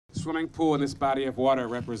swimming pool in this body of water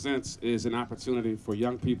represents is an opportunity for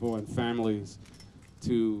young people and families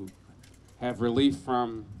to have relief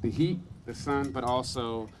from the heat, the sun, but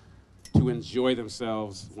also to enjoy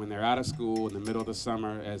themselves when they're out of school in the middle of the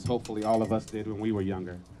summer, as hopefully all of us did when we were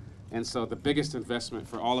younger. And so the biggest investment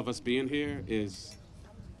for all of us being here is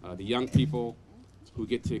the young people who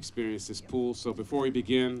get to experience this pool. So before we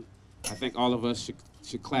begin, I think all of us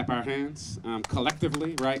should clap our hands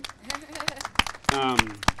collectively, right?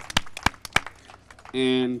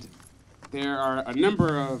 And there are a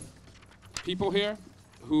number of people here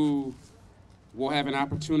who will have an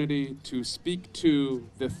opportunity to speak to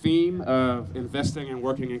the theme of investing and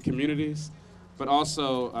working in communities, but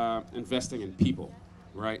also investing in people,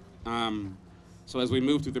 right? So as we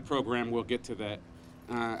move through the program, we'll get to that.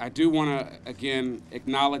 I do want to, again,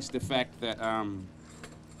 acknowledge the fact that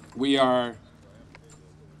we are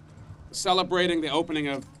celebrating the opening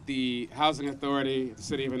of the Housing Authority, the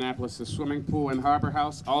City of Annapolis' swimming pool and harbor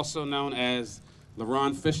house, also known as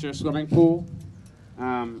Leron Fisher Swimming Pool.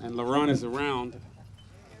 And Leron is around.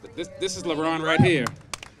 This is Leron right here.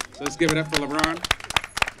 So let's give it up for Leron.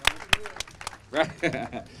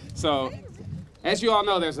 Right. So, as you all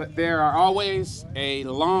know, there are always a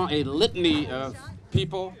litany of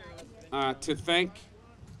people to thank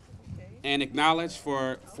and acknowledge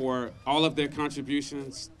for all of their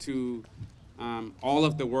contributions to all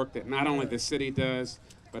of the work that not only the city does,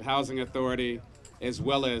 but Housing Authority, as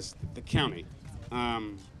well as the county.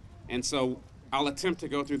 And so I'll attempt to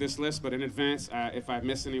go through this list, but in advance, if I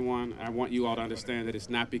miss anyone, I want you all to understand that it's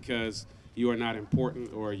not because you are not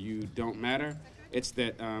important or you don't matter. It's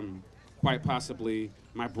that quite possibly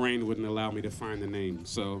my brain wouldn't allow me to find the name.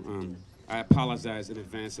 So I apologize in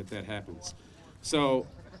advance if that happens. So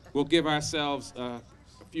we'll give ourselves a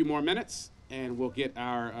few more minutes and we'll get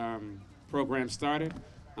our program started.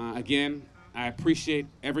 Again, I appreciate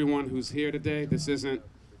everyone who's here today. This isn't,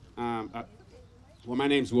 well, my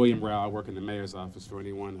name's William Rao. I work in the mayor's office for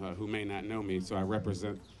anyone who may not know me, so I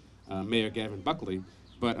represent Mayor Gavin Buckley.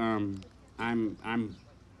 But I'm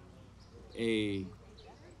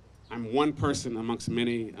one person amongst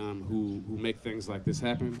many who make things like this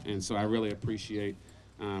happen, and so I really appreciate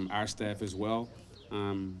our staff as well.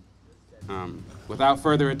 Without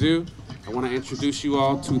further ado, I want to introduce you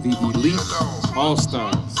all to the Elite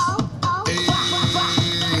All-Stars.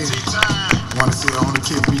 Wanna see on the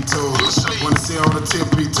tippy toes. Wanna see on the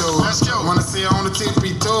tippy toes. Wanna see on the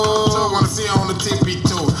tippy toes. Wanna see on the tippy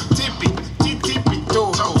toes. Tippy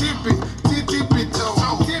toes. Tippy tippy toes.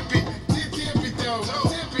 Tippy tippy toes.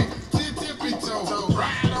 Tippy tippy toes.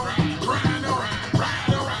 Ride around, ride around,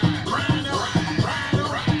 ride around, ride around, ride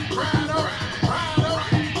around, ride around, ride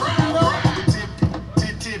around, ride around.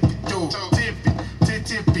 Tippy toes. Tippy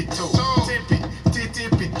tippy toes. Tippy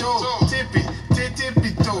tippy toes. Tippy tippy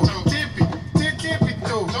toes.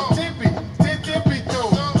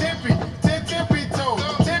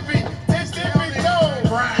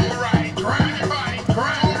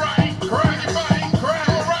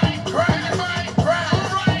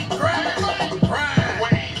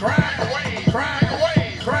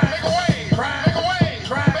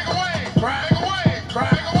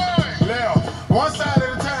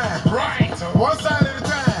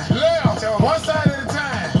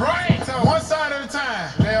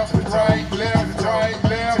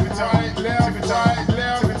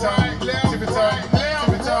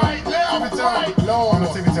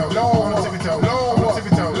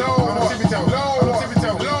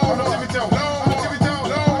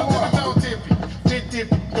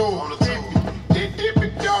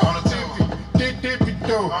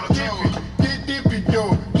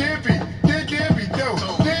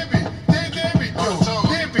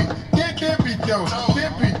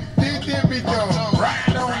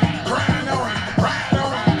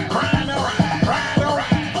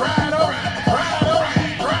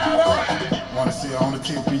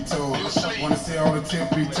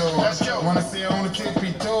 Tippy toe, wanna see on the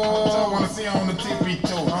tippy toe, wanna see on the tippy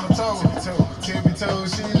toe, on the toe, tippy toe,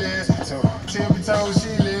 she lit, tippy toe, she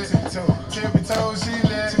lit, tippy toe, she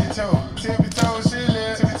lit, tippy toe, she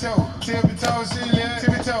lit, tippy toe, she lit,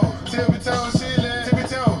 tippy toe, she lit, tippy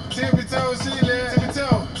toe, she lit, tippy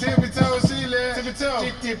toe, she lit,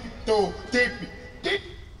 tippy toe, tippy.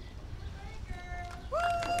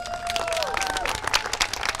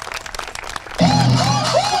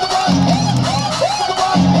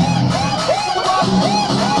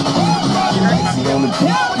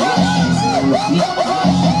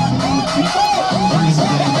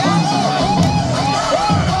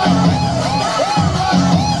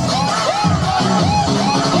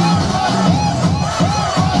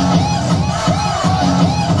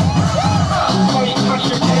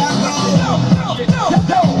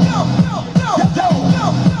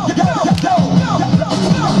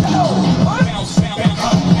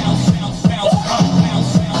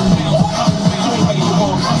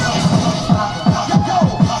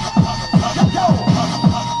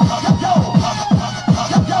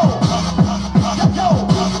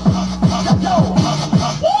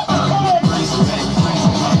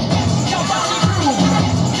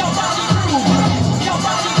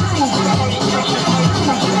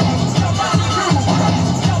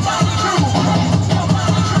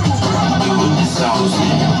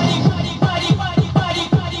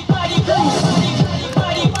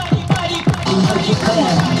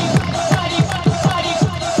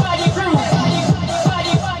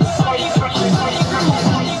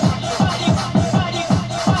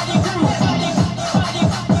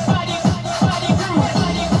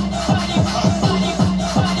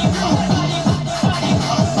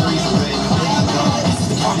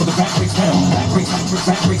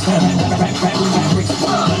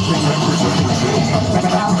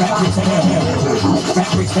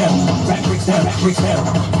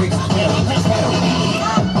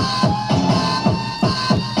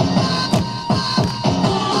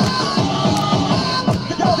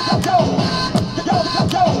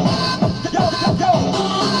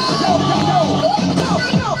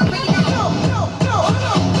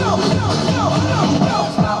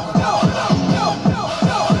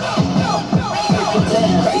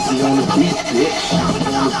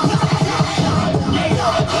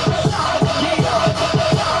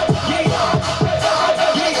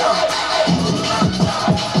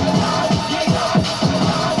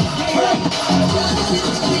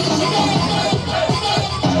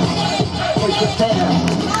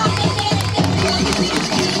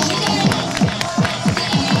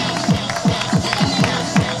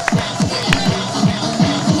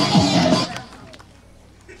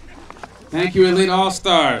 Thank you, Elite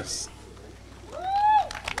All-Stars.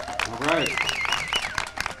 All right.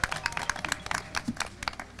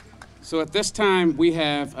 So at this time, we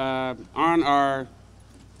have on our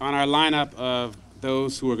lineup of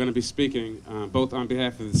those who are going to be speaking, both on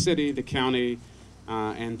behalf of the city, the county,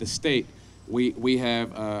 and the state. We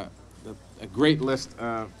have a great list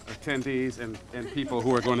of attendees and people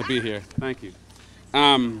who are going to be here. Thank you.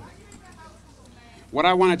 What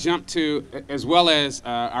I want to jump to, as well as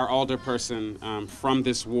our alderperson from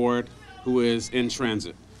this ward who is in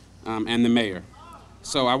transit, and the mayor.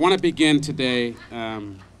 So I want to begin today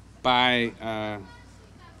by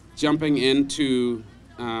jumping into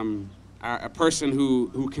a person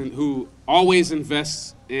who always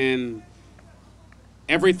invests in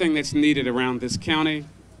everything that's needed around this county,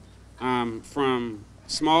 from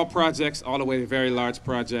small projects all the way to very large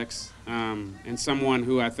projects, and someone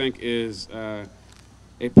who I think is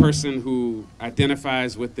a person who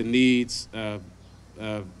identifies with the needs of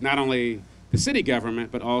not only the city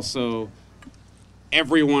government, but also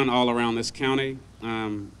everyone all around this county.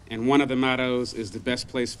 And one of the mottos is the best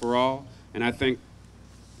place for all. And I think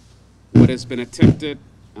what has been attempted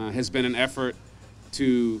has been an effort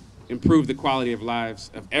to improve the quality of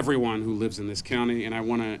lives of everyone who lives in this county. And I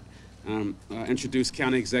want to introduce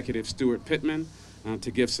County Executive Stuart Pittman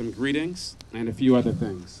to give some greetings and a few other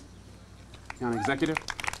things. County Executive.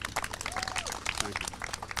 Thank you.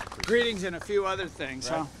 Greetings and a few other things,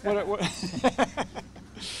 right. Huh? What,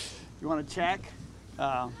 you want to check?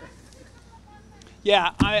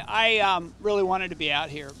 Yeah, I really wanted to be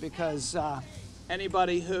out here because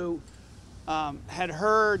anybody who had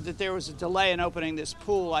heard that there was a delay in opening this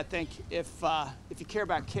pool, I think if you care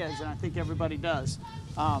about kids, and I think everybody does,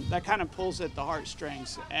 that kind of pulls at the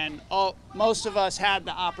heartstrings. And most of us had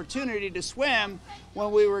the opportunity to swim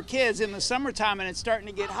when we were kids in the summertime, and it's starting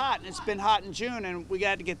to get hot, and it's been hot in June, and we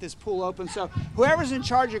got to get this pool open. So whoever's in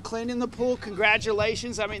charge of cleaning the pool,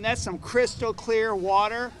 congratulations. I mean, that's some crystal clear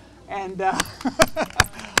water, and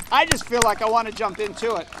I just feel like I want to jump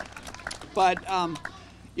into it. But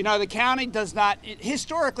you know, the county does not,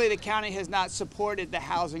 historically the county has not supported the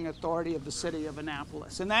housing authority of the city of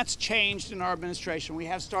Annapolis, and that's changed in our administration. We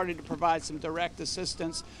have started to provide some direct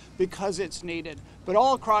assistance because it's needed. But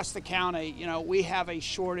all across the county, you know, we have a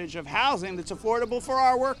shortage of housing that's affordable for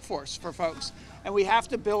our workforce, for folks. And we have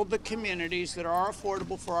to build the communities that are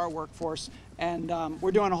affordable for our workforce. And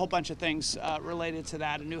we're doing a whole bunch of things related to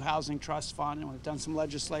that, a new housing trust fund, and we've done some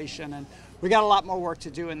legislation, and we got a lot more work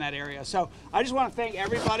to do in that area. So I just want to thank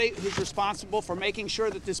everybody who's responsible for making sure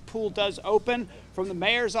that this pool does open, from the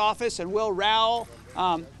mayor's office and Will Rowell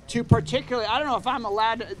to particularly, I don't know if I'm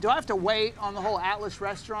allowed to, do I have to wait on the whole Atlas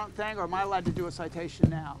restaurant thing, or am I allowed to do a citation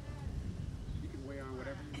now? You can weigh on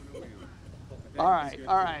whatever you want to weigh on.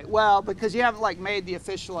 All right. Well, because you haven't like made the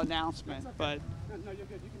official announcement, but. No, you're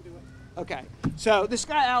good. You can do it. Okay, so this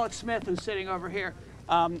guy Alex Smith, who's sitting over here,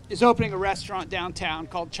 is opening a restaurant downtown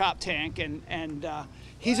called Chop Tank, and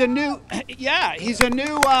he's a new, he's a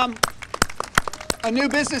new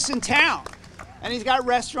business in town, and he's got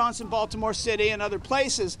restaurants in Baltimore City and other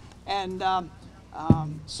places, and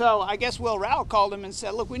so I guess Will Rowell called him and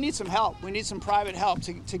said, look, we need some help. We need some private help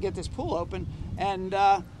to get this pool open, and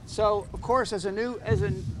so of course, as a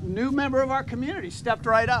new member of our community, stepped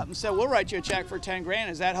right up and said, we'll write you a check for 10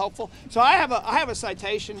 grand. Is that helpful? So I have a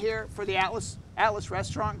citation here for the Atlas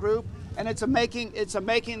Restaurant Group, and it's a making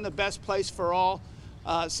the best place for all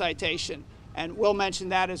citation. And we'll mention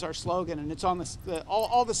that as our slogan, and it's on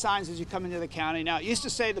all the signs as you come into the county. Now, it used to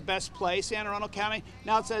say the best place, Anne Arundel County.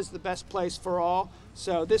 Now it says the best place for all.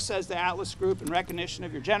 So this says the Atlas Group in recognition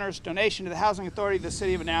of your generous donation to the Housing Authority of the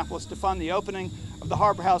City of Annapolis to fund the opening of the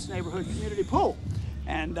Harbor House Neighborhood Community Pool.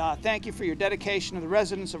 And thank you for your dedication to the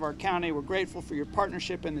residents of our county. We're grateful for your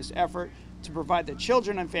partnership in this effort to provide the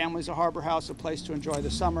children and families of Harbor House a place to enjoy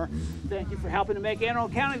the summer. Thank you for helping to make Anne Arundel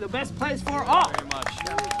County the best place for all. Very much.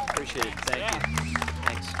 Appreciate it. Thank you.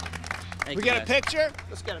 Thanks. Thank We you, get a guys. picture?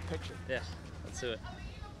 Let's get a picture. Yeah, let's do it.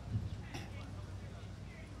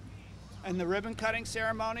 And the ribbon cutting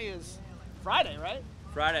ceremony is Friday, right?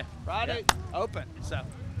 Friday. Friday, Yeah. open. So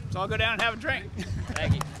let's all go down and have a drink.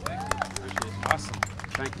 Thank you. Awesome.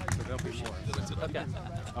 Thank you. So there'll be more. Okay.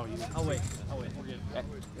 Oh, you I'll wait. We're good.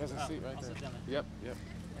 There's a seat right there. sit down there. Yep, yep.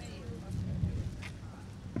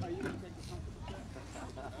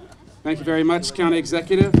 Thank you very much, County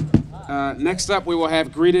Executive. Next up, we will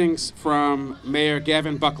have greetings from Mayor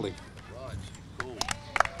Gavin Buckley.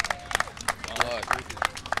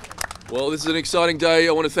 Well, this is an exciting day.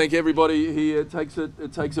 I want to thank everybody here. It takes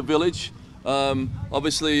a village.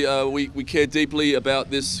 Obviously, we care deeply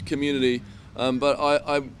about this community, but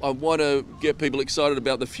I want to get people excited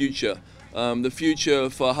about the future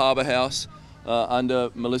for Harbour House under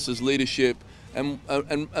Melissa's leadership. And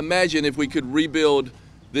imagine if we could rebuild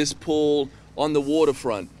this pool on the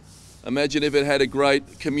waterfront. Imagine if it had a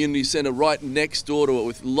great community centre right next door to it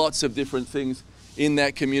with lots of different things in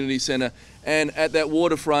that community centre. And at that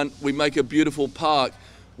waterfront, we make a beautiful park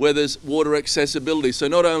where there's water accessibility. So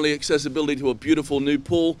not only accessibility to a beautiful new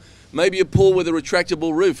pool, maybe a pool with a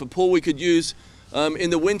retractable roof, a pool we could use in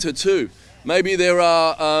the winter too. Maybe there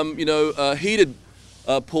are, heated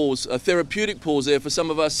pools, therapeutic pools there for some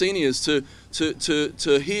of our seniors to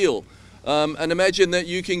heal. And imagine that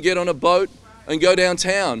you can get on a boat and go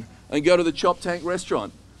downtown and go to the Chop Tank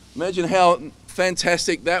restaurant. Imagine how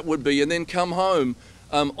fantastic that would be, and then come home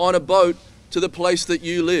on a boat to the place that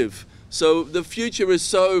you live. So the future is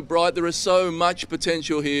so bright. There is so much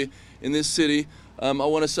potential here in this city. I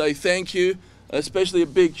want to say thank you, especially a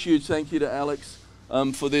big, huge thank you to Alex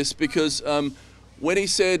for this, because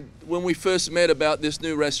when we first met about this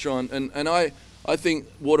new restaurant, and I think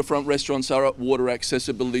waterfront restaurants are water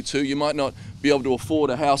accessibility too. You might not be able to afford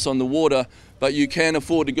a house on the water, but you can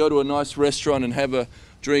afford to go to a nice restaurant and have a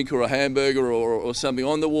drink or a hamburger or something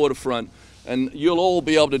on the waterfront. And you'll all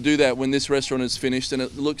be able to do that when this restaurant is finished, and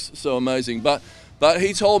it looks so amazing. But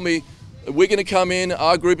he told me, we're going to come in,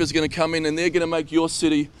 our group is going to come in, and they're going to make your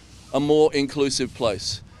city a more inclusive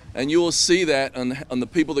place. And you will see that on the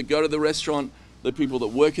people that go to the restaurant, the people that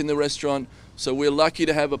work in the restaurant. So we're lucky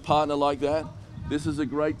to have a partner like that. This is a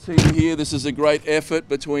great team here. This is a great effort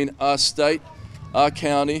between our state, our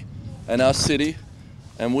county, and our city.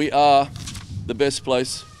 And we are the best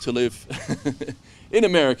place to live in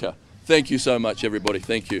America. Thank you so much, everybody.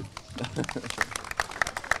 Thank you.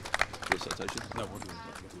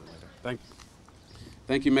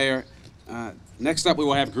 Thank you, Mayor. Next up, we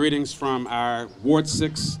will have greetings from our Ward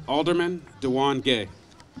 6 Alderman, Dewan Gay.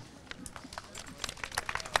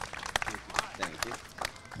 Thank you.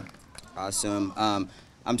 Awesome.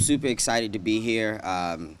 I'm super excited to be here.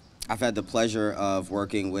 I've had the pleasure of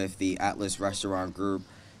working with the Atlas Restaurant Group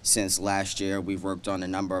since last year. We've worked on a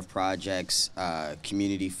number of projects,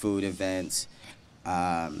 community food events,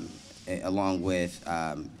 along with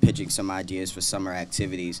pitching some ideas for summer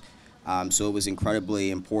activities. So it was incredibly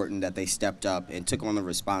important that they stepped up and took on the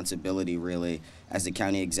responsibility, really, as the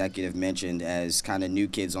county executive mentioned, as kind of new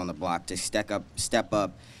kids on the block. To step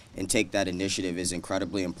up and take that initiative is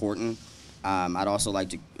incredibly important. I'd also like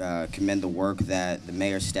to commend the work that the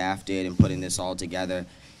mayor's staff did in putting this all together.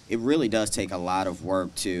 It really does take a lot of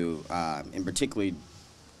work to, and particularly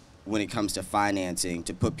when it comes to financing,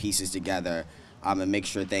 to put pieces together and make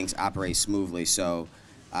sure things operate smoothly. So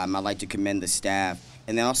I'd like to commend the staff,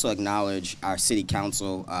 and then also acknowledge our city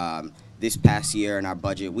council. This past year in our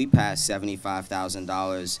budget, we passed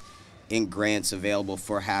 $75,000 in grants available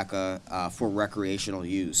for HACA for recreational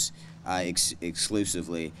use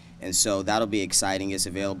exclusively. And so that'll be exciting. It's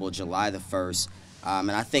available July the 1st.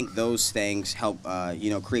 And I think those things help,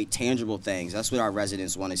 create tangible things. That's what our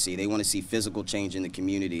residents want to see. They want to see physical change in the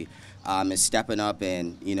community, and stepping up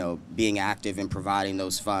and, being active in providing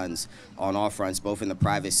those funds on all fronts, both in the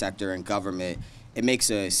private sector and government. It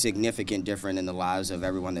makes a significant difference in the lives of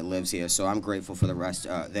everyone that lives here. So I'm grateful for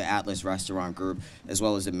the Atlas Restaurant Group, as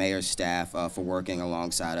well as the mayor's staff for working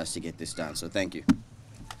alongside us to get this done. So thank you.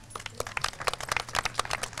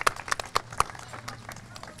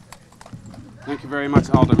 Thank you very much,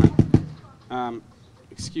 Alderman.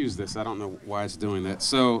 Excuse this, I don't know why it's doing that.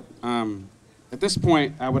 So at this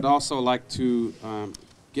point, I would also like to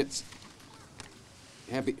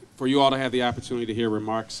for you all to have the opportunity to hear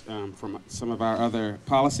remarks from some of our other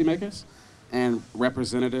policymakers and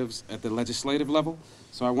representatives at the legislative level.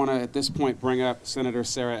 So I want to, at this point, bring up Senator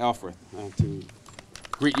Sarah Elfreth to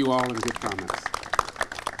greet you all in good comments.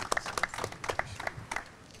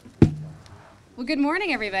 Well, good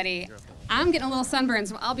morning, everybody. I'm getting a little sunburned,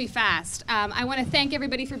 so I'll be fast. I want to thank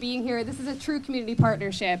everybody for being here. This is a true community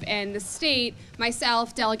partnership, and the state,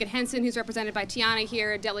 myself, Delegate Henson, who's represented by Tiana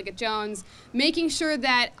here, Delegate Jones, making sure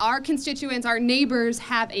that our constituents, our neighbors,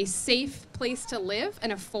 have a safe place to live,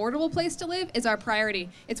 an affordable place to live, is our priority.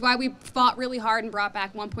 It's why we fought really hard and brought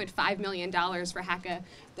back $1.5 million for HACA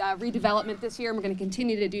redevelopment this year, and we're going to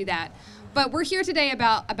continue to do that. But we're here today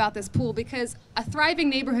about this pool because a thriving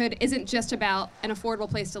neighborhood isn't just about an affordable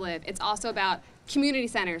place to live. It's also about community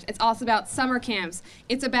centers. It's also about summer camps.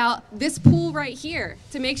 It's about this pool right here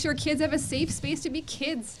to make sure kids have a safe space to be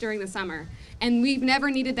kids during the summer. And we've never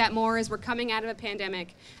needed that more as we're coming out of a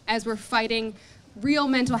pandemic, as we're fighting real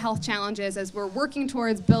mental health challenges, as we're working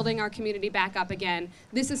towards building our community back up again.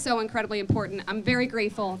 This is so incredibly important. I'm very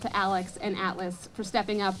grateful to Alex and Atlas for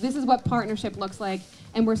stepping up. This is what partnership looks like,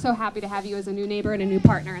 and we're so happy to have you as a new neighbor and a new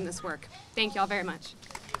partner in this work. Thank you all very much.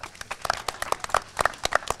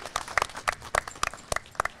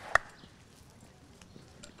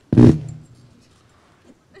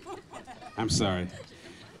 I'm sorry.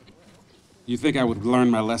 You think I would learn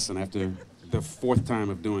my lesson after the fourth time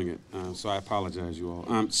of doing it, so I apologize, you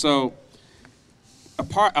all. So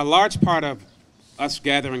a large part of us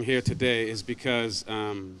gathering here today is because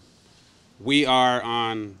we are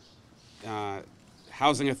on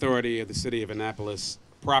Housing Authority of the City of Annapolis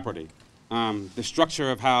property. The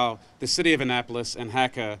structure of how the City of Annapolis and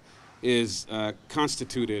HACA is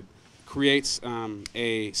constituted creates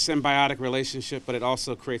a symbiotic relationship, but it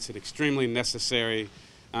also creates an extremely necessary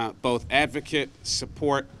both advocate,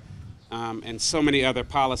 support, and so many other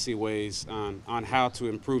policy ways on how to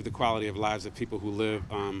improve the quality of lives of people who live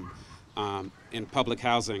in public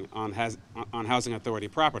housing on Housing Authority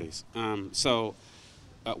properties. So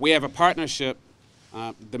we have a partnership.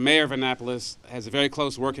 The mayor of Annapolis has a very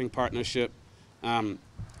close working partnership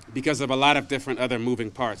because of a lot of different other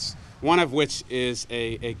moving parts, one of which is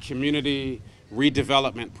a community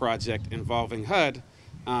redevelopment project involving HUD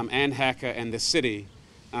and HACA and the city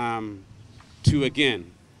to,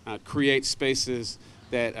 again, create spaces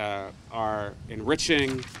that are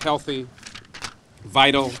enriching, healthy,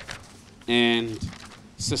 vital, and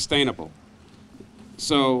sustainable.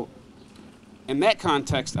 So in that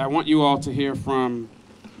context, I want you all to hear from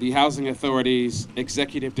the Housing Authority's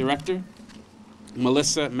Executive Director,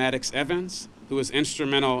 Melissa Maddox-Evans, who is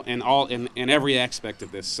instrumental in every aspect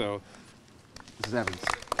of this. So, Mrs. Evans.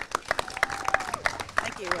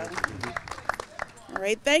 Thank you. All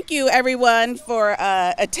right, thank you everyone for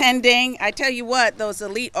attending. I tell you what, those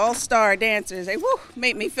elite all-star dancers, they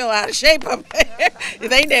made me feel out of shape up there.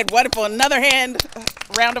 They did wonderful. Another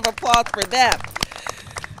round of applause for them.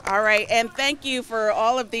 All right, and thank you for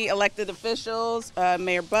all of the elected officials,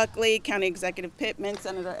 Mayor Buckley, County Executive Pittman,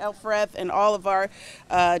 Senator Elfreth, and all of our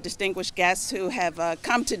distinguished guests who have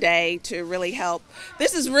come today to really help.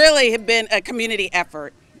 This has really been a community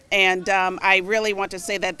effort. And I really want to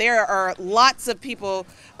say that there are lots of people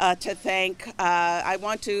to thank. I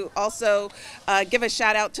want to also give a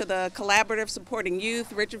shout out to the Collaborative Supporting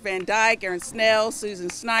Youth, Richard Van Dyke, Aaron Snell, Susan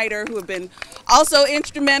Snyder, who have been also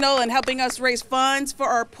instrumental in helping us raise funds for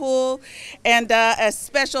our pool. And a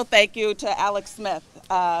special thank you to Alex Smith,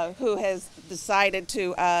 who has decided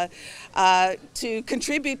to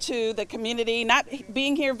contribute to the community, not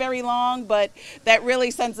being here very long, but that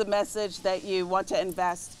really sends a message that you want to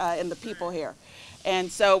invest in the people here.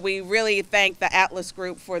 And so we really thank the Atlas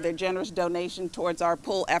Group for their generous donation towards our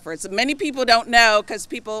pool efforts. Many people don't know, because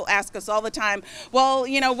people ask us all the time, well,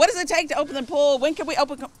 you know, what does it take to open the pool? When can we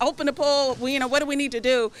open the pool? Well, you know, what do we need to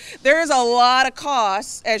do? There is a lot of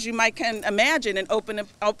costs, as you might can imagine, in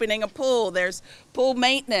opening a pool. There's pool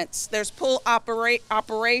maintenance, there's pool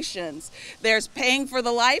operations, there's paying for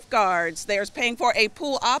the lifeguards, there's paying for a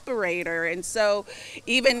pool operator. And so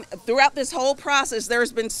even throughout this whole process,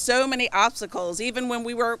 there's been so many obstacles. Even when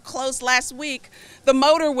we were closed last week, the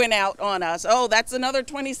motor went out on us. Oh, that's another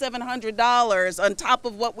 $2,700 on top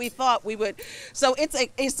of what we thought we would. So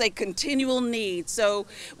it's a continual need. So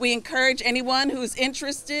we encourage anyone who's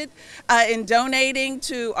interested in donating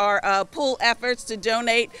to our pool efforts to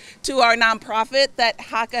donate to our nonprofit that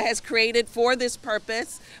HACA has created for this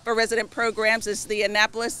purpose for resident programs. Is the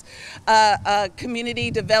Annapolis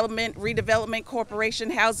Community Redevelopment Corporation,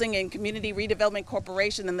 Housing and Community Redevelopment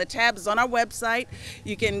Corporation, and the tab is on our website.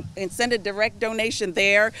 You can send a direct donation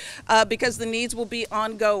there because the needs will be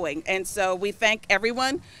ongoing. And so we thank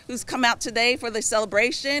everyone who's come out today for the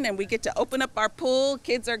celebration, and we get to open up our pool.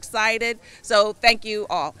 Kids are excited. So thank you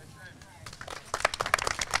all.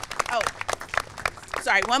 Oh.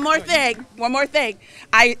 sorry, one more thing.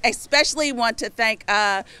 I especially want to thank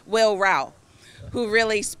Will Rao, who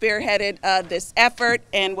really spearheaded this effort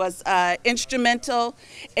and was instrumental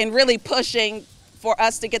in really pushing for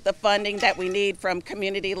us to get the funding that we need from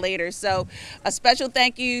community leaders. So a special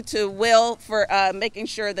thank you to Will for making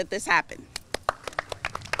sure that this happened.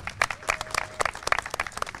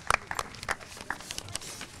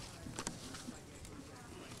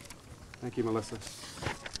 Thank you, Melissa.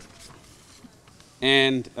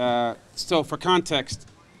 And so for context,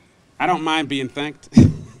 I don't mind being thanked.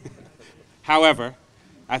 However,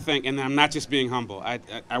 I think, and I'm not just being humble,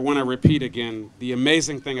 I want to repeat again, the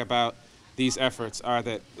amazing thing about these efforts are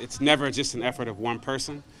that it's never just an effort of one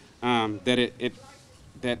person,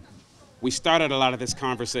 that we started a lot of this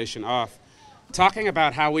conversation off talking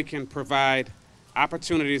about how we can provide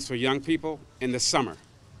opportunities for young people in the summer.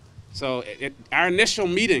 So our initial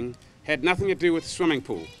meeting had nothing to do with swimming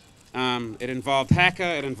pool. It involved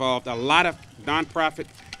HACA, it involved a lot of nonprofit,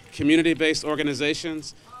 community-based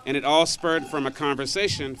organizations, and it all spurred from a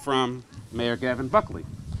conversation from Mayor Gavin Buckley,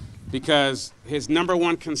 because his number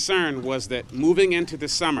one concern was that moving into the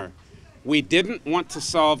summer, we didn't want to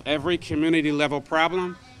solve every community level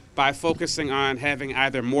problem by focusing on having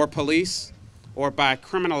either more police or by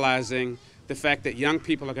criminalizing the fact that young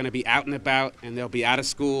people are going to be out and about and they'll be out of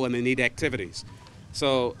school and they need activities.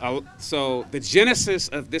 So the genesis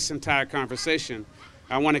of this entire conversation,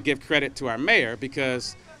 I want to give credit to our mayor,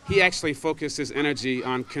 because he actually focused his energy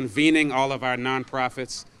on convening all of our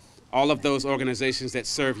nonprofits, all of those organizations that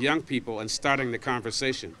serve young people, and starting the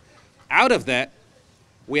conversation. Out of that,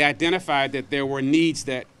 we identified that there were needs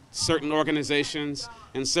that certain organizations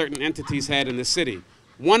and certain entities had in the city.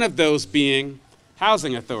 One of those being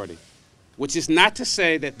Housing Authority, which is not to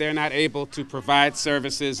say that they're not able to provide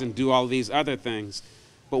services and do all these other things.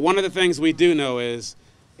 But one of the things we do know is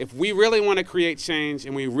if we really want to create change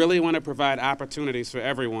and we really want to provide opportunities for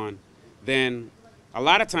everyone, then a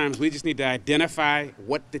lot of times we just need to identify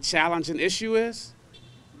what the challenge and issue is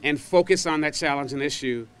and focus on that challenge and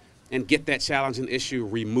issue and get that challenge and issue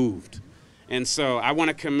removed. And so I want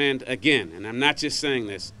to commend again, and I'm not just saying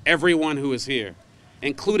this, everyone who is here,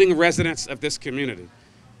 including residents of this community,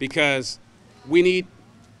 because we need,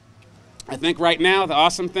 I think right now the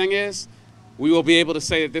awesome thing is we will be able to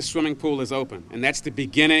say that this swimming pool is open, and that's the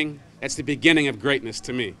beginning of greatness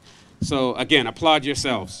to me. So again, applaud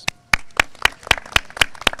yourselves.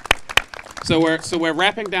 So we're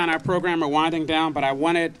wrapping down our program, we're winding down, but I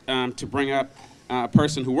wanted to bring up a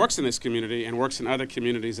person who works in this community and works in other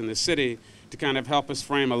communities in the city to kind of help us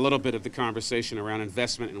frame a little bit of the conversation around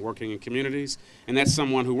investment and working in communities. And that's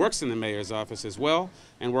someone who works in the mayor's office as well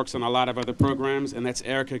and works on a lot of other programs, and that's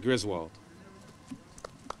Erica Griswold.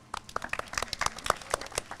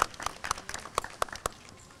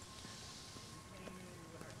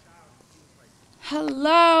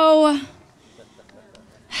 Hello.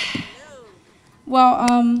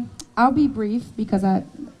 Well, I'll be brief because I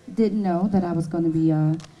didn't know that I was going to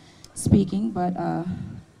be speaking, but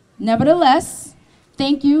nevertheless,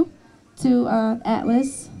 thank you to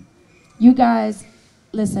Atlas. You guys,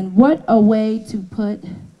 listen, what a way to put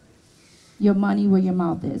your money where your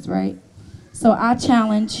mouth is, right? So I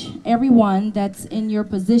challenge everyone that's in your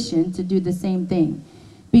position to do the same thing.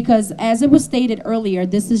 Because as it was stated earlier,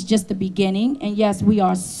 this is just the beginning. And yes, we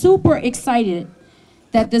are super excited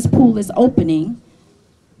that this pool is opening,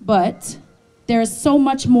 but there's so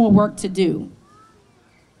much more work to do.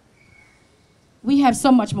 We have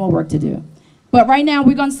so much more work to do. But right now,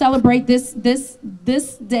 we're going to celebrate this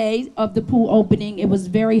day of the pool opening. It was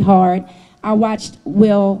very hard. I watched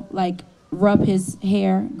Will, like, rub his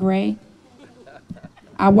hair gray.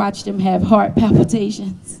 I watched him have heart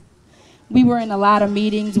palpitations. We were in a lot of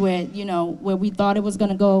meetings where, you know, where we thought it was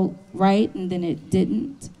going to go right, and then it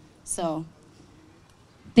didn't. So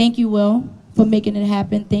thank you, Will, for making it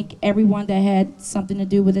happen. Thank everyone that had something to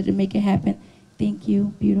do with it to make it happen. Thank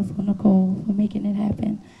you, beautiful Nicole, for making it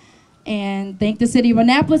happen. And thank the city of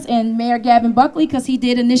Annapolis and Mayor Gavin Buckley, because he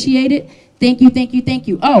did initiate it. Thank you, thank you, thank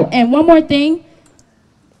you. Oh, and one more thing.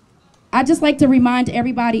 I'd just like to remind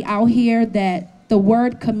everybody out here that the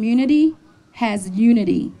word community has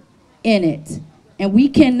unity in it. And we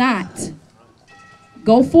cannot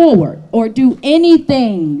go forward or do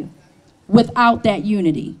anything without that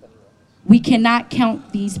unity. We cannot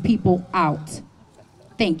count these people out.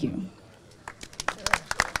 Thank you.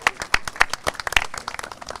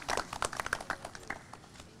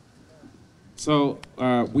 So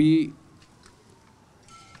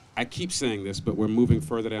I keep saying this, but we're moving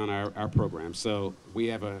further down our program. So we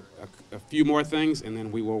have a few more things, and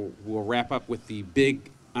then we'll wrap up with the big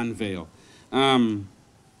unveil.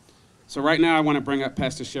 So right now I want to bring up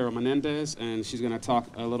Pastor Cheryl Menendez, and she's going to talk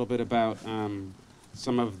a little bit about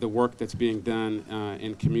some of the work that's being done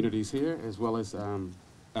in communities here, as well as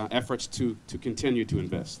efforts to continue to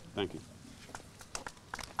invest. Thank you.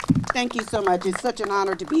 Thank you so much. It's such an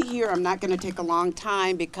honor to be here. I'm not going to take a long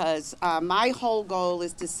time because my whole goal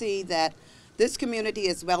is to see that this community,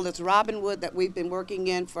 as well as Robinwood, that we've been working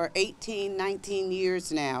in for 18, 19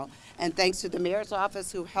 years now, and thanks to the mayor's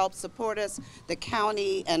office who helped support us, the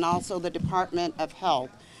county, and also the Department of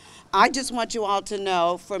Health. I just want you all to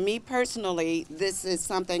know, for me personally, this is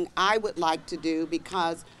something I would like to do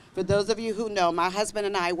because for those of you who know, my husband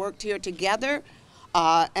and I worked here together,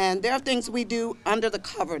 and there are things we do under the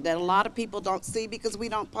cover that a lot of people don't see because we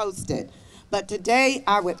don't post it. But today,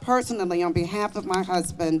 I would personally, on behalf of my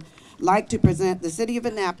husband, like to present the City of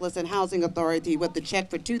Annapolis and Housing Authority with a check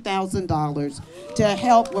for $2,000 to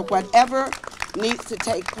help with whatever needs to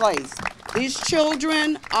take place. These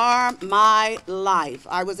children are my life.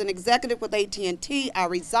 I was an executive with AT&T. I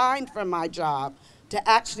resigned from my job to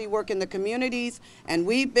actually work in the communities, and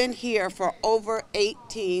we've been here for over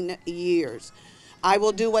 18 years. I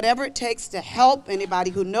will do whatever it takes to help anybody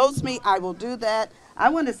who knows me. I will do that. I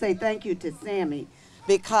want to say thank you to Sammy,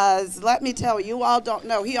 because let me tell you, you all don't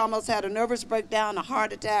know, he almost had a nervous breakdown, a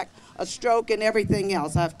heart attack, a stroke, and everything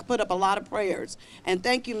else. I've put up a lot of prayers. And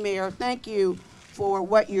thank you, Mayor. Thank you for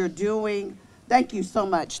what you're doing. Thank you so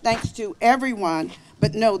much. Thanks to everyone.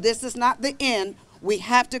 But no, this is not the end. We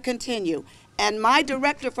have to continue. And my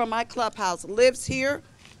director for my clubhouse lives here,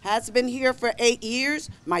 has been here for 8 years.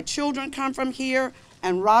 My children come from here,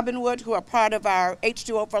 and Robinwood, who are part of our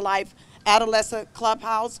H2O for Life adolescent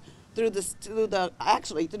clubhouse, through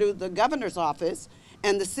the governor's office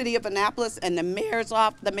and the City of Annapolis and the mayor's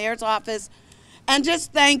office. And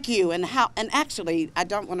just thank you. And actually, I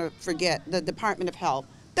don't want to forget the Department of Health.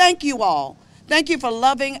 Thank you all. Thank you for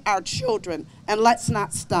loving our children. And let's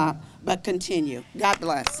not stop, but continue. God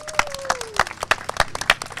bless.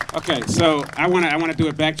 Okay, so I want to do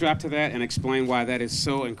a backdrop to that and explain why that is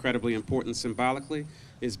so incredibly important symbolically,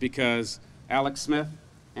 is because Alex Smith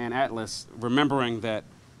and Atlas, remembering that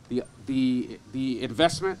the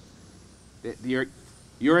investment,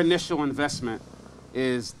 your initial investment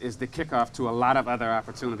is the kickoff to a lot of other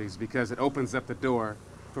opportunities, because it opens up the door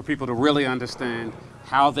for people to really understand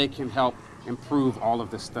how they can help improve all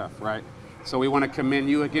of this stuff, right? So we want to commend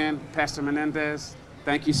you again, Pastor Menendez.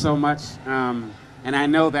 Thank you so much. And I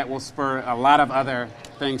know that will spur a lot of other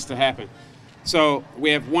things to happen. So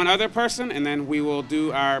we have one other person, and then we will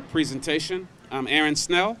do our presentation. Aaron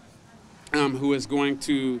Snell, who is going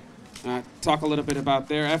to talk a little bit about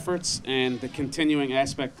their efforts and the continuing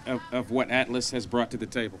aspect of what Atlas has brought to the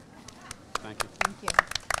table. Thank you. Thank you.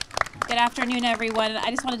 Good afternoon, everyone. I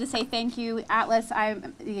just wanted to say thank you, Atlas.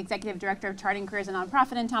 I'm the Executive Director of Charting Careers, a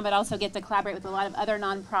nonprofit in town, but also get to collaborate with a lot of other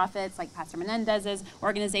nonprofits like Pastor Menendez's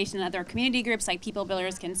organization and other community groups like People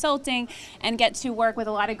Builders Consulting, and get to work with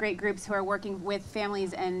a lot of great groups who are working with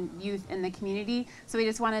families and youth in the community. So we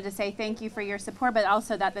just wanted to say thank you for your support, but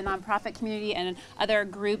also that the nonprofit community and other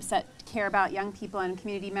groups that care about young people and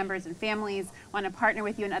community members and families want to partner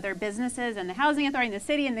with you and other businesses and the Housing Authority and the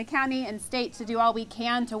city and the county and state to do all we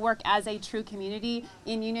can to work as a true community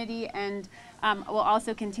in unity, and we'll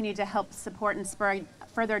also continue to help support and spur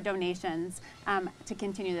further donations to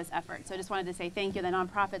continue this effort. So I just wanted to say thank you. The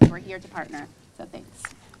nonprofits were here to partner, so thanks.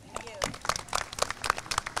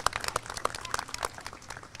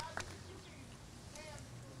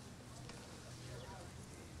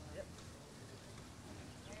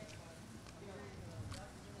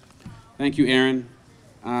 Thank you, Aaron.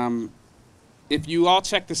 If you all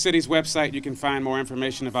check the city's website, you can find more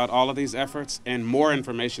information about all of these efforts and more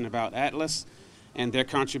information about Atlas and their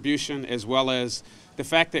contribution, as well as the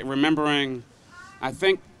fact that remembering, I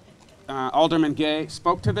think Alderman Gay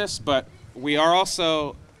spoke to this, but we are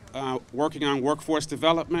also working on workforce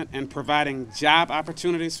development and providing job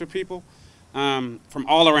opportunities for people from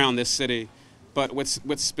all around this city, but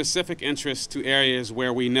with specific interest to areas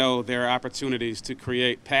where we know there are opportunities to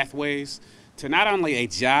create pathways to not only a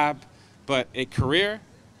job, but a career,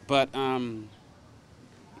 but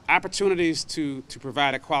opportunities to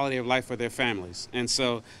provide a quality of life for their families. And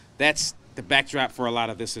so that's the backdrop for a lot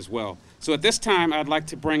of this as well. So at this time, I'd like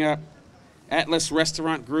to bring up Atlas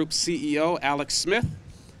Restaurant Group CEO, Alex Smith,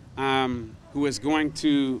 who is going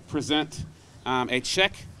to present a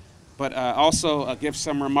check, but also give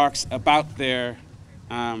some remarks about their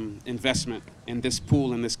investment in this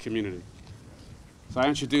pool in this community. So I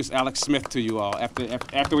introduce Alex Smith to you all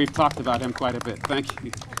after we've talked about him quite a bit. Thank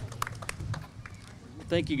you.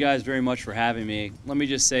 Thank you guys very much for having me. Let me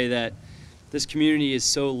just say that this community is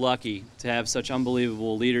so lucky to have such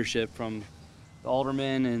unbelievable leadership from the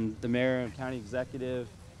alderman and the mayor and county executive,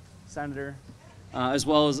 senator, as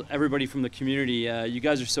well as everybody from the community. You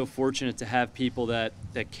guys are so fortunate to have people that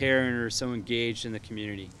care and are so engaged in the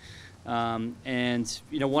community. And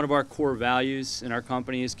you know, one of our core values in our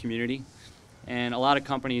company is community, and a lot of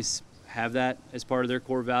companies have that as part of their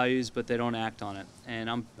core values, but they don't act on it. And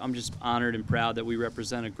I'm just honored and proud that we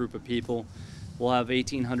represent a group of people. We'll have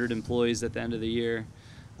 1,800 employees at the end of the year,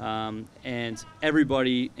 and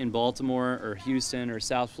everybody in Baltimore or Houston or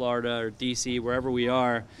South Florida or DC, wherever we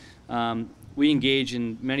are, we engage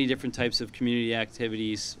in many different types of community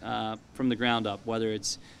activities from the ground up, whether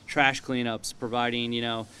it's trash cleanups, providing, you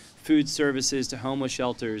know, food services to homeless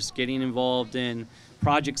shelters, getting involved in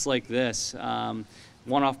projects like this,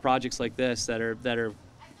 one-off projects like this that are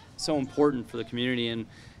so important for the community.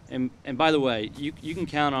 And by the way, you can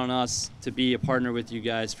count on us to be a partner with you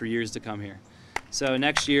guys for years to come here. So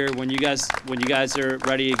next year, when you guys are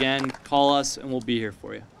ready again, call us and we'll be here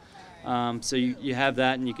for you. So you have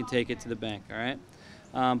that and you can take it to the bank, all right?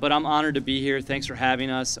 But I'm honored to be here. Thanks for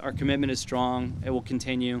having us. Our commitment is strong. It will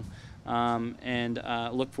continue. And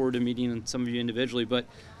look forward to meeting some of you individually. But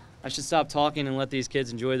I should stop talking and let these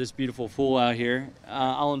kids enjoy this beautiful pool out here.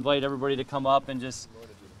 I'll invite everybody to come up and just,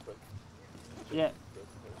 yeah,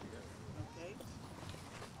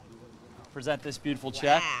 present this beautiful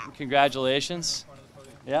check. Wow. Congratulations.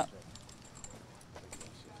 Yeah.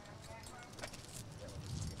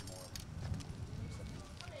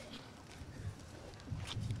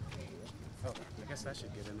 Oh, I guess I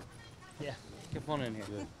should get in it. Yeah, get one in here.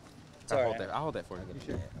 Yeah. I'll hold that. I'll hold that for you. You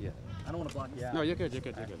sure? Yeah. I don't want to block you out. No, you're good. You're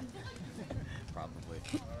good. You're good. Probably.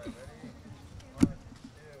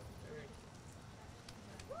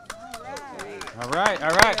 All right.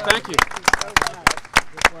 All right. Thank you.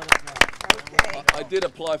 I did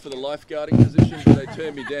apply for the lifeguarding position, but they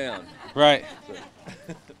turned me down. Right. So.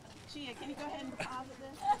 Chia, can you go ahead and deposit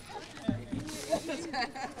this?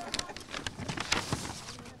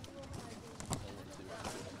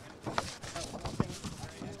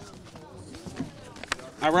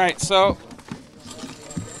 All right, so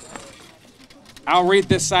I'll read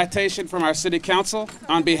this citation from our City Council.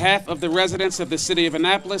 On behalf of the residents of the City of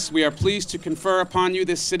Annapolis, we are pleased to confer upon you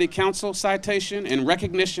this City Council citation in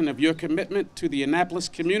recognition of your commitment to the Annapolis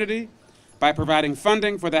community by providing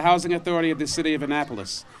funding for the Housing Authority of the City of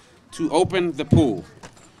Annapolis to open the pool.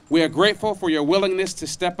 We are grateful for your willingness to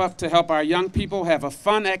step up to help our young people have a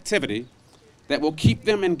fun activity that will keep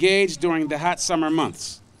them engaged during the hot summer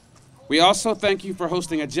months. We also thank you for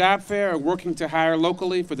hosting a job fair or working to hire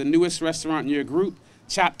locally for the newest restaurant in your group,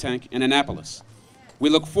 Chop Tank in Annapolis. We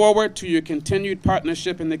look forward to your continued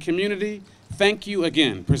partnership in the community. Thank you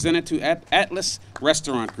again. Presented to Atlas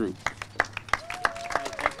Restaurant Group.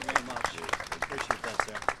 Thank you very much. Appreciate that,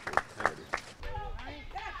 sir.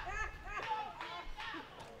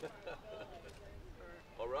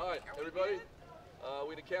 All right, everybody. We're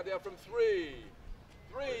going to count down from 3,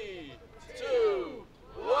 2,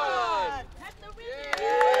 1.